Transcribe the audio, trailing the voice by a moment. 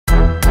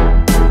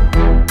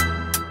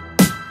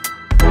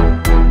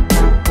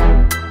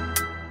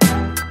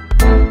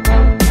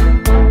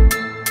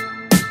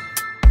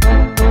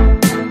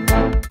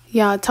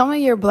Yeah, tell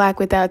me you're black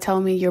without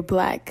telling me you're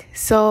black.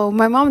 So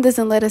my mom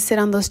doesn't let us sit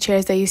on those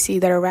chairs that you see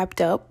that are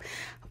wrapped up.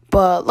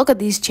 But look at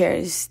these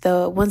chairs,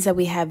 the ones that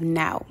we have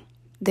now.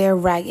 They're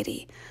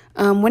raggedy.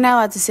 We're not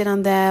allowed to sit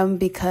on them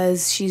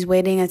because she's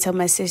waiting until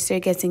my sister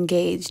gets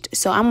engaged.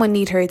 So I'm gonna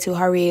need her to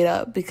hurry it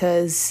up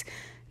because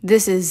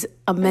this is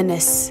a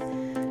menace.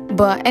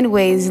 But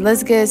anyways,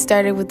 let's get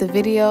started with the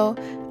video.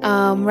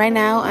 Right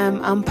now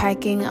I'm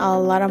unpacking a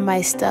lot of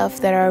my stuff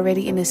that are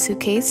already in a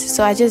suitcase.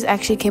 So I just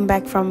actually came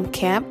back from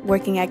camp,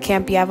 working at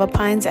Camp Yava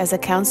Pines as a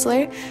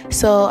counselor.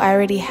 So I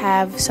already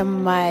have some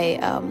of my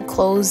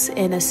clothes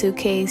in a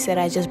suitcase that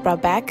I just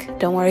brought back.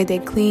 Don't worry,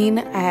 they're clean.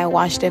 I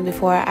washed them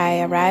before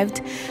I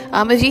arrived.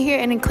 If you hear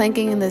any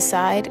clanking in the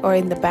side or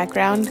in the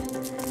background,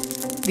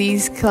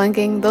 these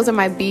clanking, those are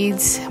my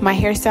beads. My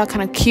hairstyle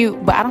kind of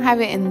cute, but I don't have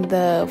it in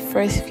the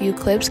first few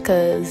clips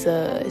because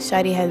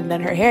Shadi hasn't done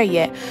her hair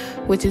yet,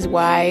 which is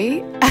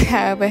why I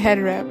have a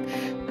head wrap.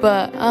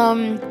 But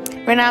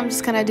right now I'm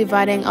just kind of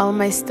dividing all of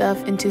my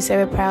stuff into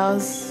separate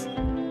piles.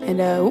 And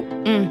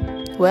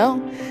well,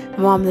 my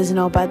mom doesn't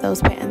know about those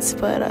pants,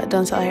 but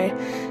don't tell her.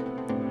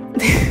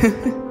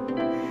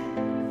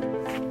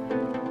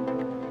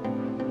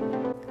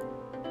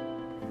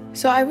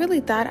 So I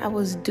really thought I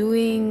was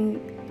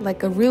doing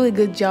like a really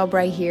good job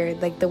right here.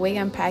 Like the way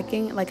I'm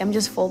packing, like I'm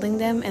just folding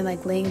them and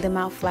like laying them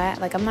out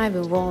flat. Like I'm not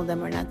even rolling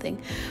them or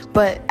nothing.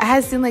 But I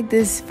had seen like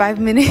this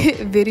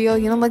 5-minute video,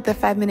 you know, like the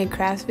 5-minute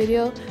crafts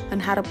video on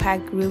how to pack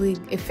really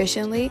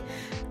efficiently.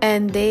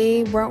 And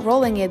they weren't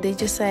rolling it. They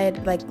just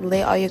said like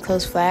lay all your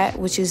clothes flat,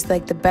 which is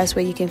like the best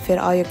way you can fit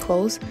all your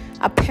clothes.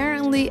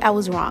 Apparently I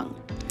was wrong.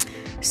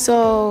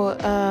 So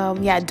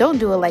yeah, don't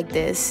do it like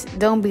this.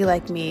 Don't be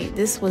like me.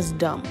 This was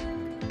dumb.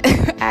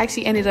 I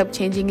actually ended up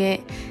changing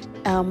it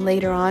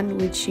later on,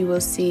 which you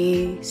will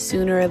see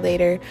sooner or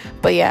later.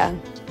 But yeah.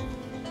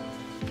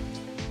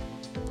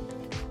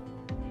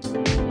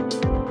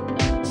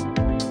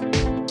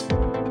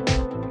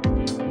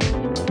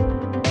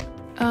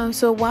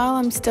 So while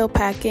I'm still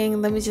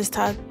packing, let me just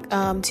talk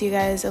to you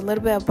guys a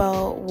little bit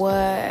about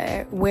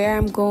where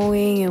I'm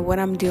going and what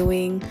I'm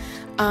doing.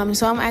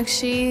 So I'm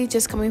actually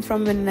just coming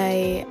from an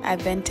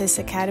Adventist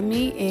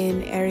Academy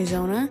in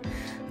Arizona.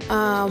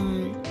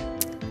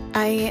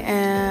 I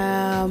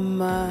am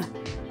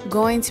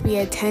going to be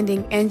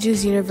attending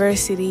Andrews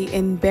University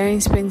in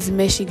Bering Springs,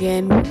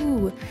 Michigan.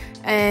 Woo!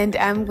 And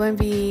I'm going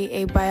to be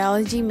a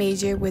biology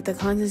major with a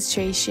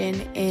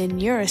concentration in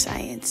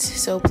neuroscience.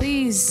 So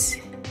please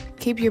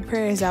keep your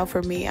prayers out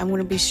for me. I'm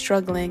going to be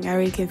struggling. I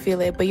already can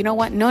feel it. But you know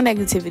what? No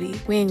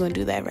negativity. We ain't going to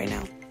do that right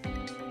now.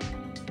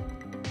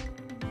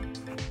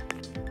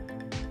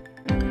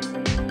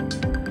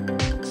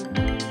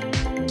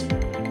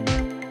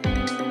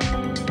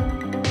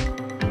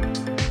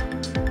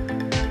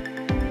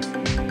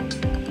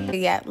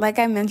 Yeah, like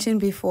I mentioned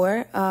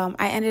before,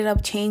 I ended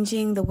up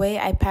changing the way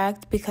I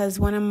packed because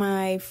one of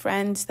my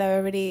friends that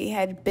already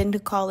had been to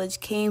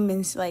college came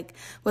and like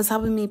was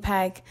helping me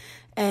pack,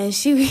 and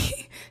she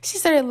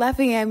started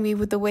laughing at me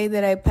with the way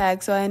that I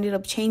packed, so I ended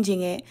up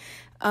changing it.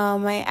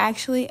 I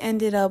actually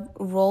ended up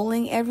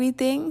rolling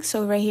everything.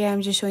 So right here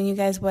I'm just showing you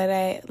guys what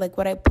I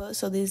put.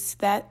 So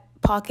that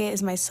pocket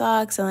is my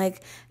socks, and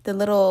like the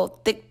little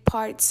thick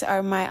parts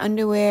are my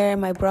underwear,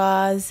 my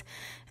bras.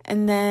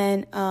 And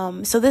then,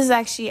 so this is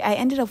actually, I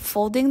ended up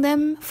folding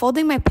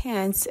my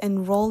pants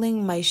and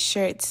rolling my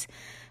shirts.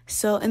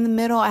 So in the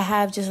middle, I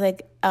have just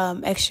like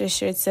extra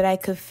shirts that I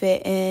could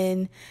fit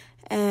in.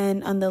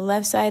 And on the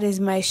left side is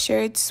my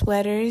shirts,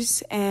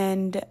 sweaters,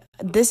 and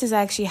this is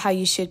actually how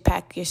you should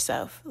pack your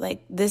stuff.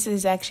 Like, this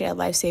is actually a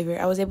lifesaver.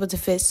 I was able to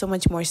fit so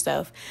much more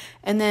stuff.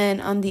 And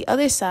then on the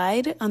other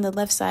side, on the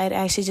left side, I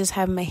actually just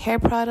have my hair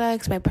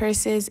products, my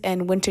purses,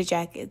 and winter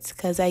jackets,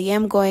 because I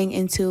am going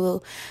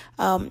into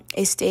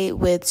a state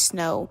with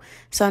snow.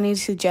 So I need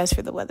to adjust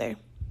for the weather.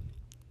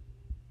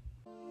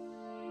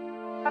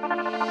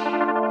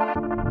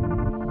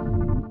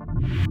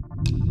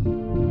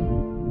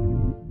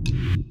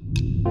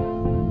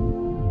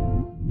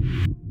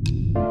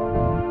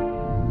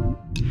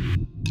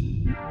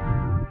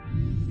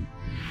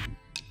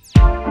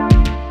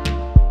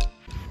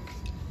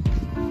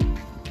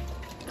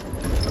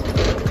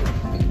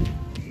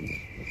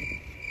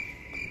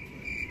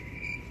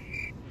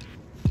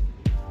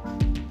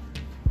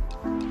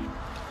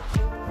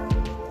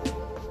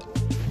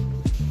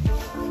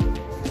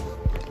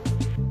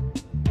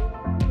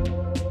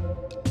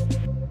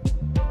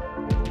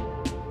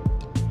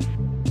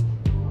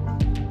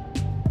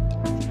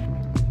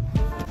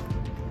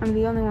 I'm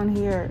the only one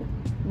here,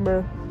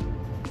 bro.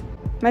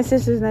 My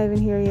sister's not even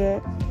here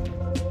yet.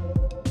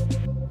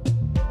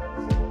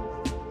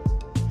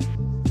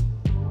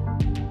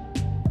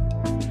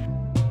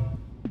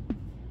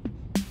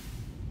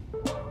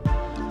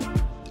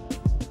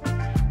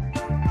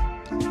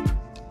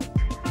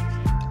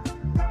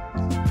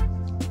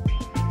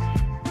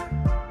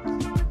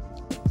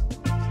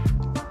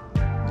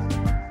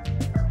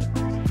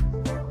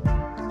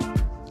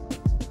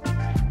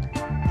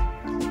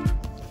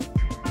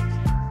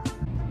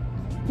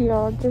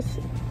 Y'all,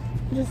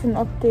 just an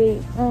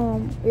update.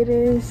 It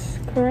is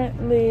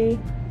currently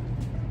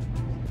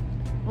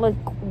like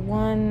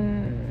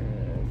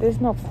there's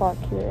no clock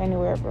here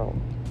anywhere, bro.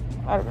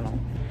 I don't know.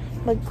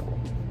 Like,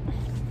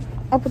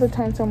 I'll put the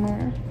time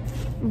somewhere.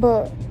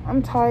 But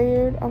I'm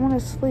tired. I want to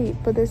sleep.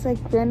 But there's like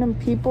random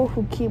people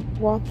who keep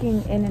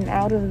walking in and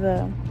out of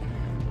the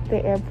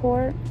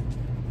airport.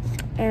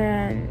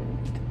 And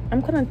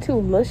I'm kind of too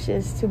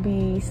luscious to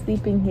be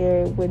sleeping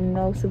here with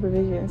no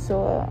supervision.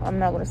 So I'm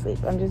not going to sleep.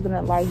 I'm just going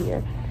to lie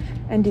here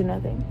and do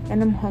nothing.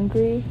 And I'm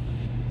hungry.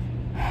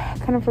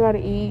 Kind of forgot to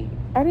eat.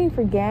 I didn't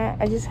forget.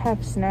 I just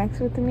have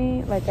snacks with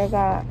me. Like I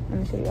got, let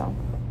me show y'all.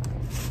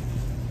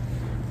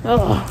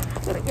 Oh,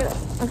 gotta get up.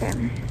 Okay.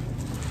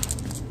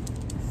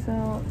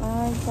 So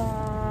I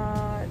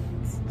got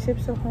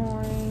Chips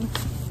Ahoy.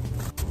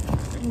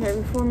 Okay,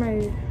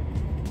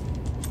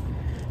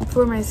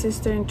 before my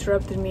sister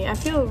interrupted me, I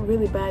feel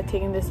really bad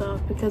taking this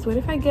off because what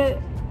if I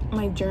get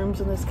my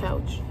germs on this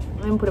couch?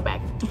 Let me put it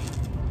back.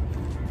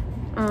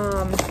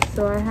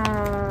 So I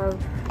have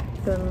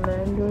the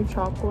mango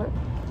chocolate,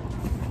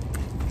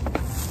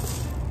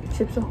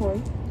 Chips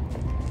Ahoy,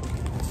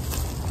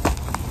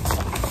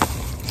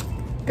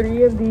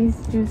 3 of these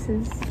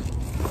juices,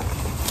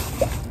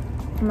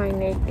 my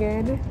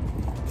Naked,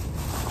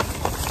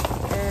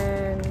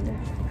 and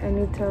a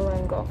Nutella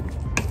and Go.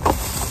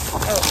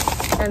 Oh,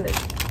 and this.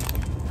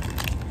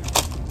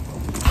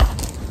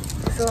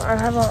 So I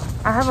have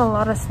a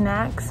lot of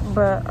snacks,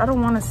 but I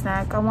don't want a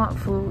snack. I want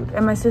food.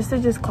 And my sister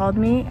just called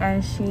me,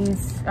 and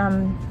she's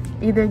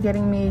either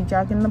getting me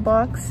Jack in the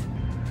Box.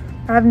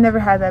 I've never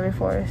had that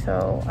before,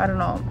 so I don't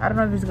know. I don't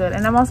know if it's good.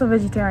 And I'm also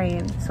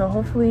vegetarian, so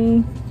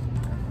hopefully.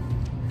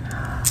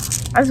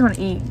 I just want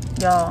to eat,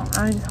 y'all.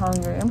 I'm just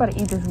hungry. I'm about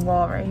to eat this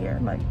wall right here.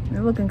 Like, it's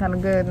looking kind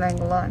of good, and I ain't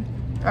gonna lie.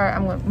 All right,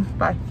 I'm going.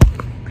 Bye.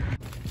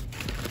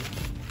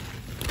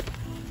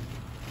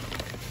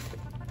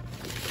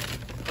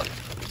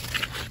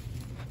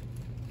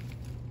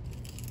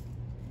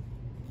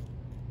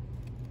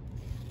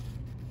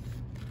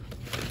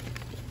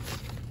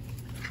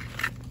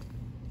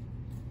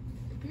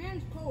 Your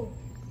hand's cold.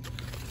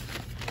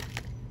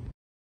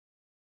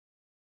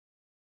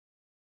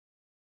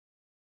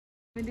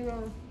 Let me do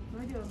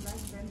a back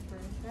bend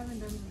first. I haven't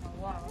done it in a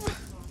while.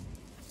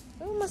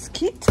 Oh,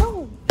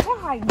 mosquito!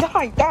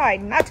 Die!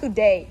 Not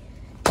today.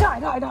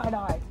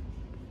 Die.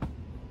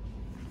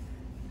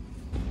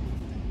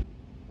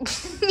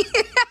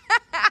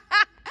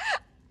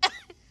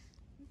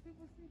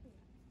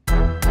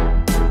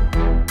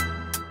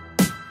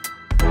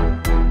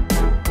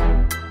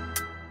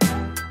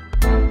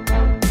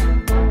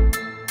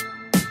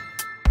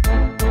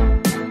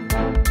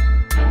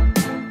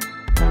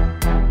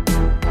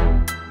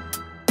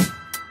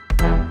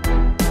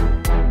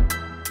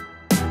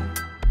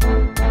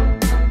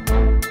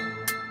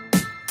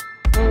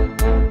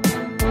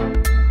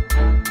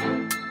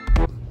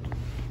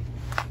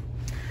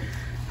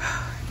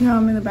 No,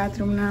 I'm in the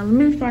bathroom now. Let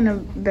me find a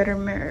better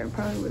mirror,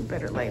 probably with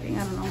better lighting.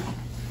 I don't know.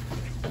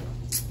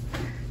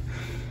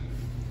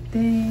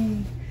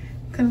 Dang.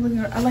 Kind of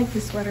looking. I like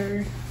this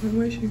sweater.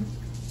 Where's you?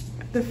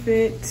 The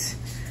fit.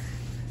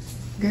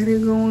 Got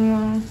it going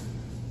on.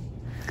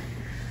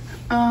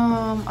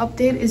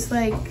 Update is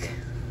like.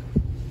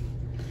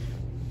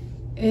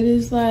 It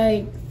is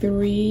like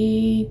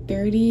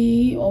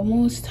 3:30,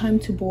 almost time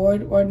to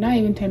board, or not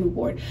even time to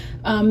board.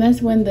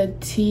 That's when the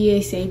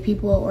TSA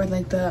people, or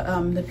like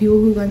the people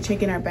who are gonna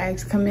check in our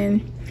bags, come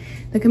in.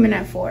 They come in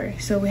at 4,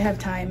 so we have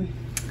time.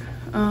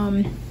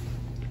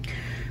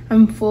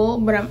 I'm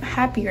full, but I'm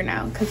happier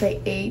now because I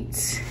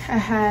ate. I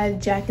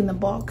had Jack in the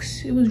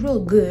Box. It was real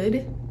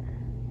good,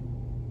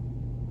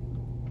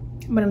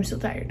 but I'm still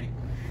tired.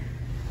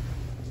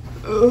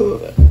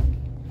 Ugh.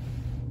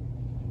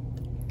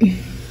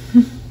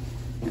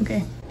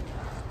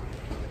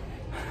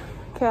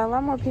 Okay, a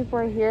lot more people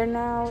are here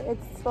now.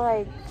 It's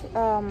like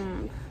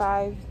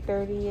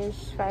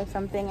 5:30ish, 5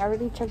 something. I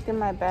already checked in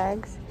my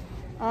bags.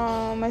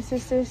 My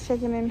sister's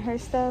checking in her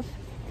stuff,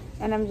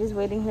 and I'm just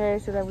waiting here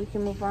so that we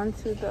can move on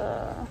to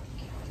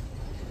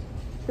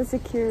the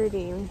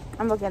security.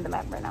 I'm looking at the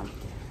map right now.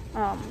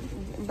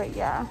 But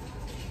yeah,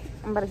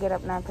 I'm about to get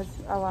up now because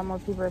a lot more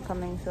people are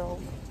coming, so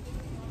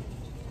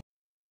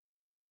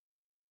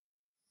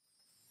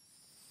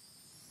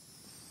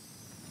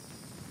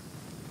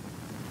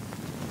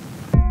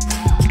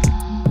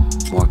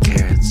more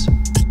carrots.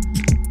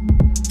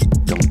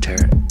 Don't tear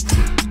it.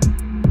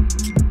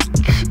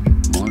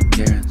 More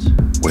carrots.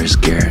 Where's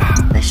Garrett?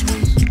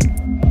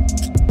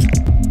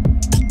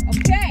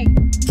 Okay.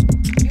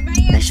 You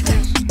may answer.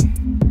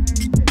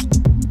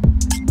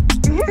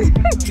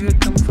 Here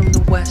come from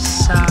the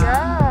west side.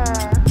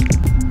 yeah.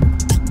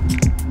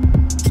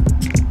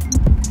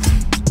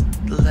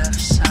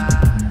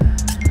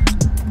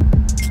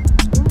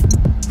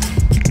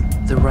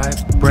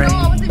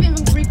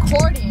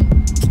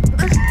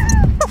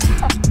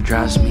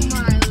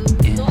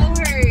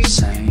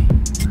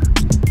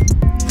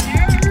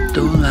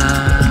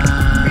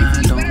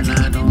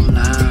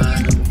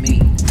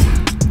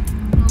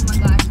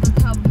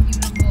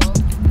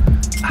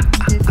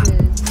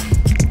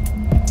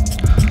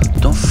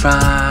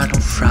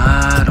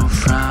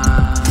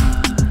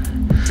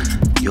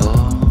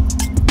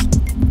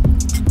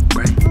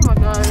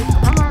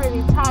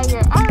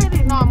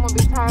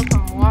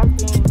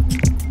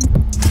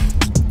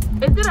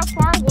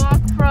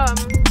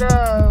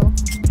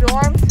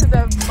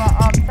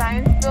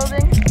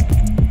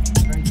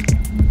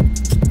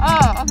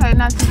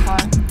 not too far.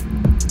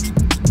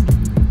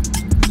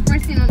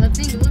 First thing on the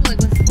thing, it looked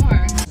like it was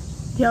far.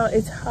 Yo,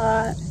 it's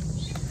hot.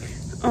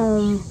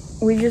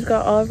 We just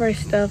got all of our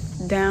stuff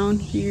down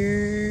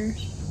here.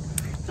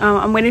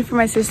 I'm waiting for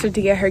my sister to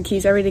get her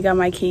keys. I already got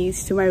my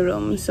keys to my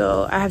room,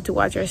 so I have to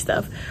watch our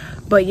stuff.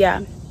 But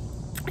yeah,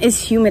 it's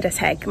humid as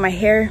heck. My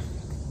hair,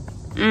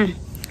 I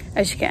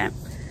just can't.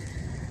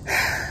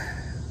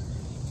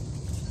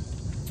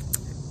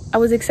 I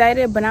was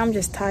excited, but now I'm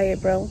just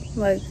tired, bro.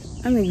 Like,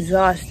 I'm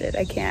exhausted.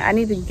 I can't. I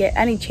need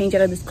to change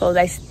out of this clothes.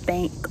 I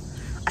stink.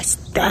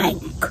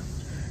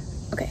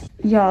 Okay.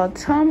 Y'all,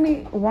 tell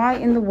me why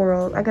in the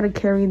world I gotta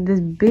carry this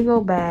big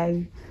old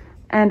bag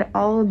and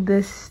all of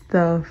this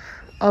stuff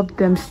up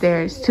them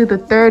stairs to the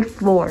third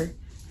floor.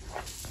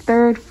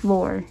 Third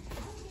floor.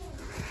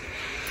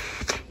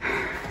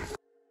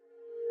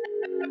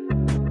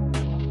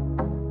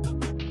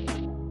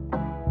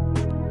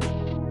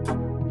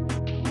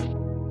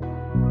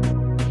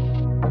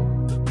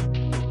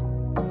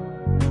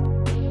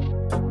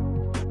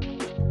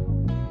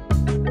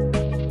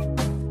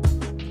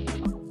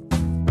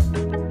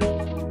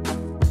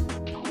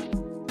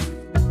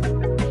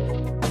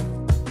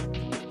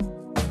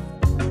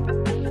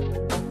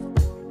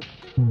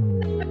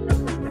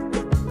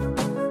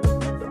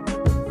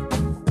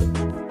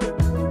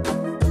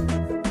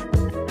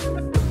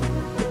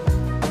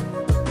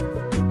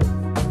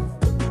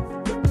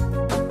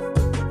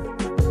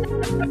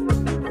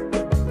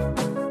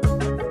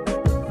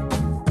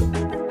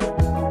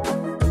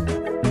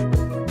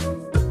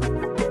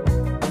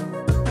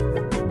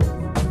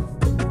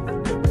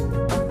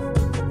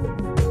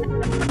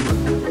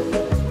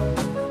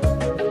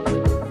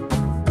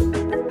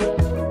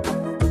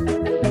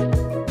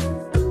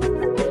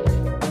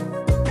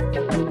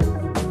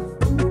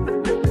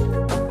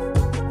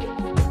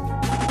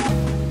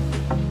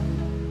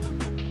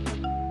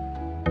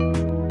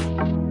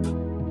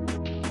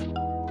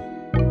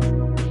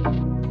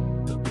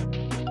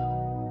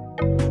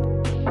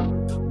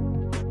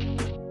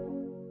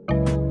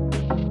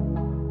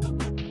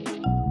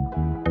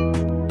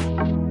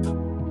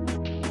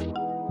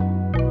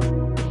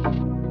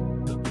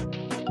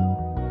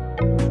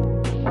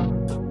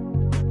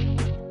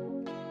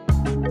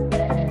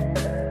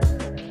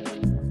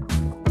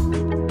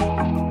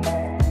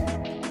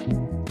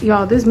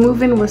 Y'all, this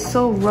moving was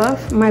so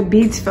rough, my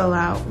beads fell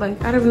out.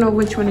 Like, I don't know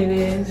which one it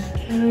is.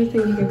 I don't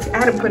think you can see.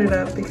 I had to put it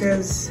up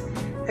because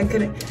I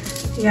couldn't.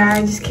 Yeah,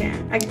 I just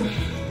can't.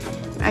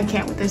 I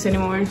can't with this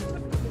anymore.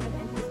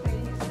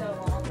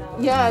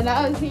 Yeah,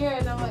 now it's here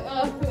and I'm like,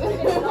 oh.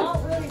 It's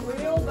not really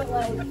real, but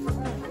like,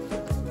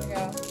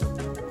 yeah.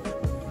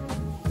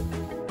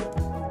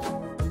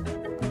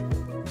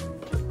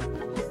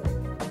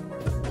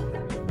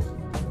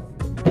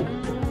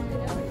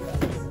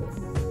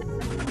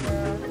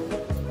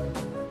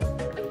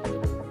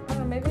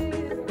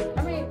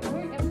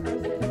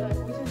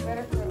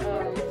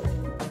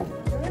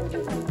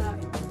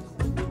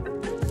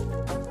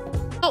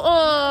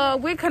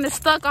 We're kind of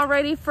stuck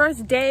already,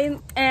 first day,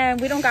 and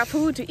we don't got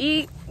food to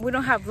eat. We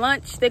don't have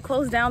lunch. They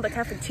closed down the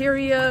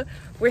cafeteria.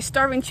 We're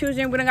starving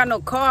children. We don't got no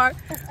car.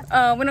 We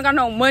don't got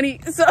no money.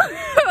 So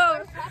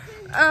yeah.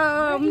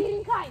 Oh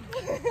my god.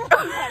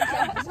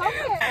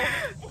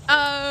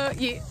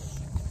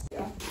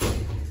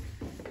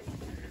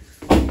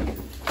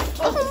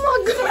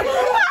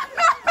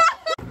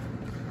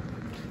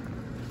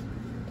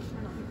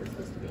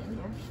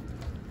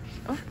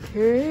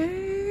 Okay.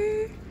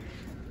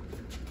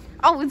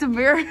 Oh, it's a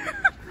mirror.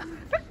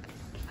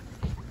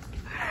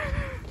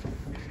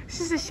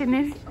 She's a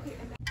shenanigan.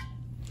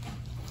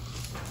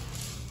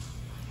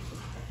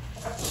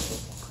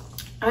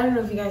 I don't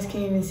know if you guys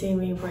can even see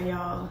me, but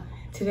y'all,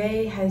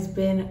 today has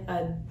been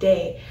a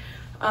day.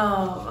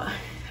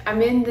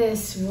 I'm in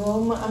this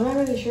room. I'm not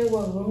really sure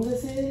what room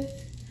this is,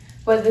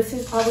 but this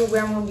is probably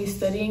where I'm gonna be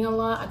studying a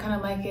lot. I kind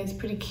of like it. It's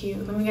pretty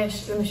cute. Let me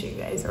show you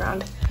guys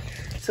around.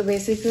 So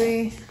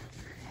basically,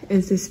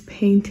 it's this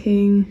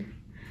painting.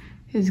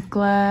 Is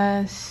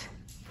glass,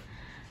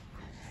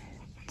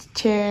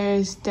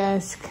 chairs,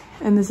 desk,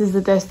 and this is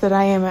the desk that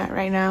I am at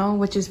right now,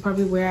 which is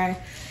probably where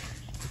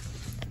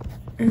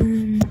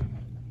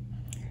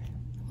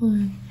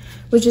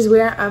which is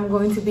where I'm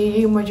going to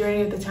be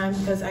majority of the time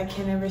because I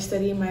can never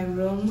study in my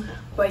room.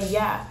 But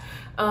yeah,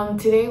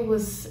 today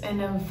was an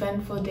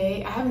eventful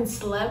day. I haven't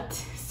slept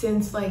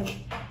since like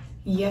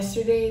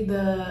yesterday,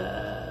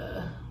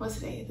 what's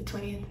the day? The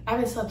 20th. I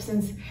haven't slept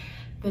since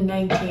the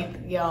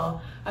 19th, y'all.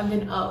 I've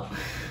been up.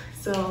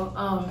 So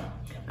I'm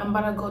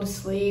about to go to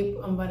sleep.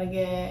 I'm about to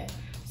get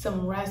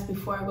some rest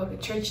before I go to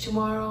church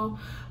tomorrow.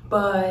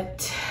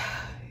 But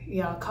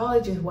yeah,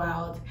 college is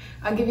wild.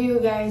 I'll give you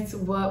guys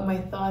what my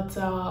thoughts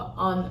are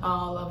on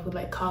all of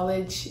like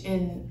college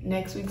in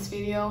next week's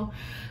video.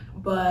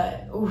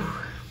 But oof.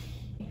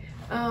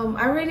 I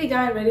already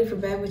got ready for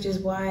bed, which is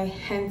why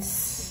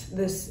hence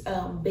this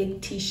big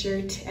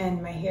t-shirt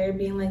and my hair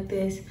being like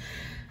this.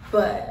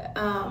 But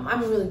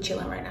I'm really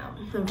chilling right now.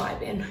 I'm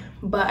vibing.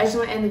 But I just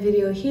want to end the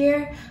video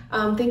here.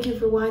 Thank you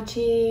for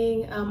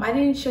watching. I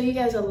didn't show you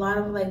guys a lot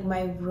of like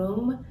my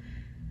room,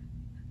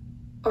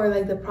 or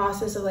like the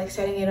process of like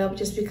setting it up,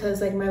 just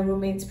because like my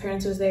roommate's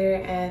parents was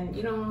there, and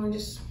you know,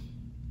 just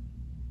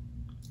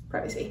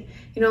privacy,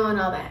 you know, and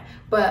all that.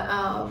 But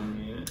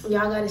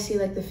y'all got to see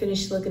like the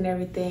finished look and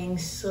everything.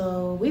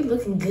 So we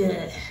looking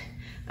good.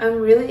 I'm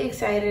really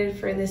excited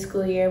for this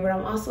school year, but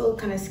I'm also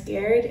kind of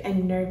scared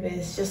and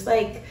nervous, just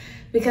like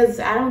because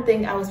I don't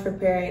think I was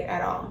prepared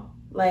at all.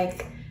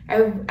 Like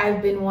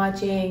I've been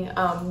watching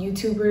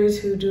YouTubers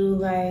who do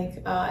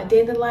like a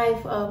day in the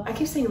life of, I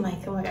keep saying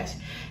like, oh my gosh,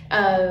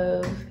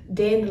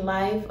 day in the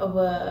life of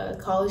a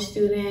college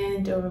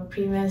student or a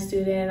pre-med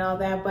student and all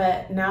that.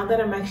 But now that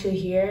I'm actually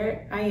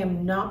here, I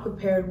am not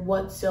prepared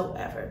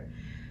whatsoever.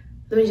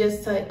 Let me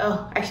just tell you,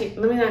 oh, actually,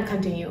 let me not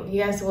continue.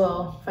 You guys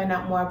will find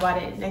out more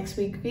about it next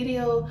week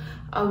video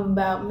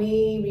about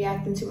me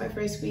reacting to my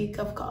first week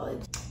of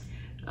college.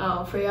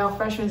 For y'all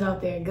freshmen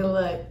out there, good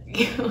luck.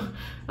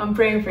 I'm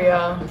praying for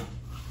y'all.